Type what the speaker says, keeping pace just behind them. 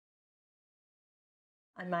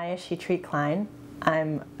I'm Maya Shetreat Klein.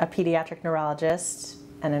 I'm a pediatric neurologist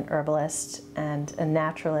and an herbalist and a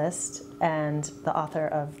naturalist and the author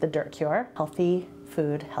of The Dirt Cure, Healthy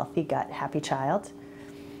Food, Healthy Gut, Happy Child.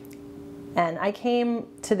 And I came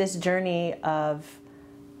to this journey of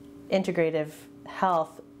integrative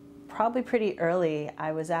health probably pretty early.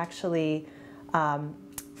 I was actually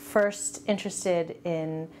first interested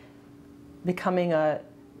in becoming a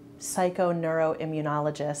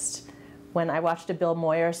psychoneuroimmunologist when I watched a Bill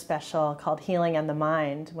Moyer special called Healing and the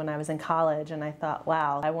Mind when I was in college, and I thought,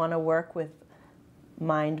 wow, I want to work with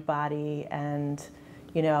mind, body, and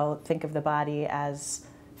think of the body as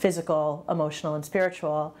physical, emotional, and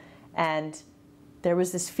spiritual. And there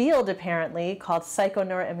was this field apparently called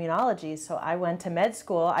psychoneuroimmunology, so I went to med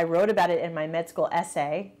school. I wrote about it in my med school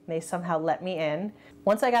essay. They somehow let me in.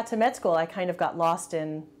 Once I got to med school, I kind of got lost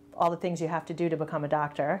in all the things you have to do to become a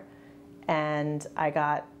doctor, and I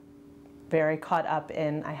got very caught up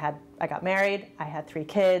in, I got married, I had 3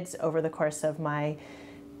 kids over the course of my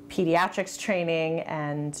pediatrics training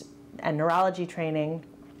and neurology training.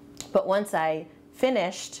 But once I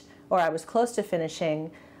finished, or I was close to finishing,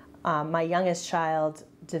 my youngest child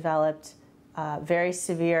developed very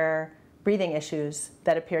severe breathing issues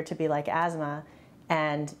that appeared to be like asthma,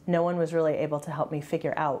 and no one was really able to help me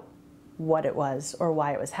figure out what it was or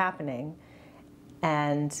why it was happening.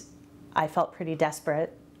 And I felt pretty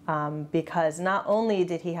desperate because not only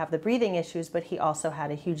did he have the breathing issues, but he also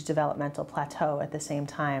had a huge developmental plateau at the same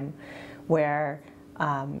time where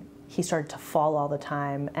he started to fall all the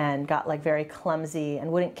time and got very clumsy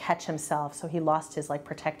and wouldn't catch himself, so he lost his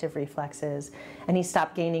protective reflexes, and he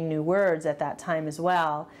stopped gaining new words at that time as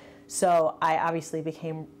well. So I obviously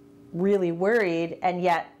became really worried, and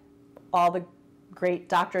yet all the great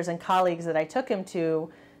doctors and colleagues that I took him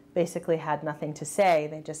to basically had nothing to say.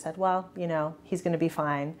 They just said, well, he's going to be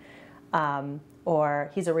fine,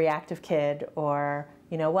 or he's a reactive kid, or,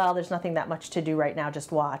 well, there's nothing that much to do right now,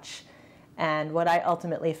 just watch. And what I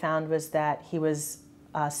ultimately found was that he was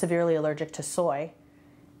severely allergic to soy,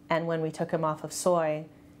 and when we took him off of soy,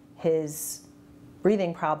 his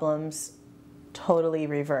breathing problems totally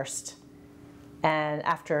reversed. And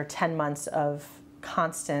after 10 months of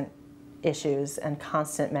constant issues and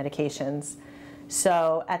constant medications.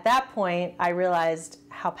 So at that point, I realized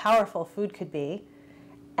how powerful food could be.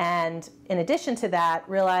 And in addition to that,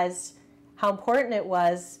 realized how important it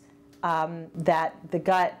was that the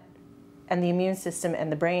gut and the immune system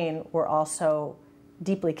and the brain were also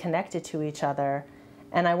deeply connected to each other.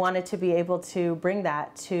 And I wanted to be able to bring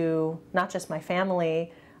that to not just my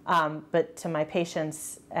family, but to my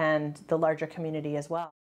patients and the larger community as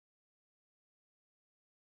well.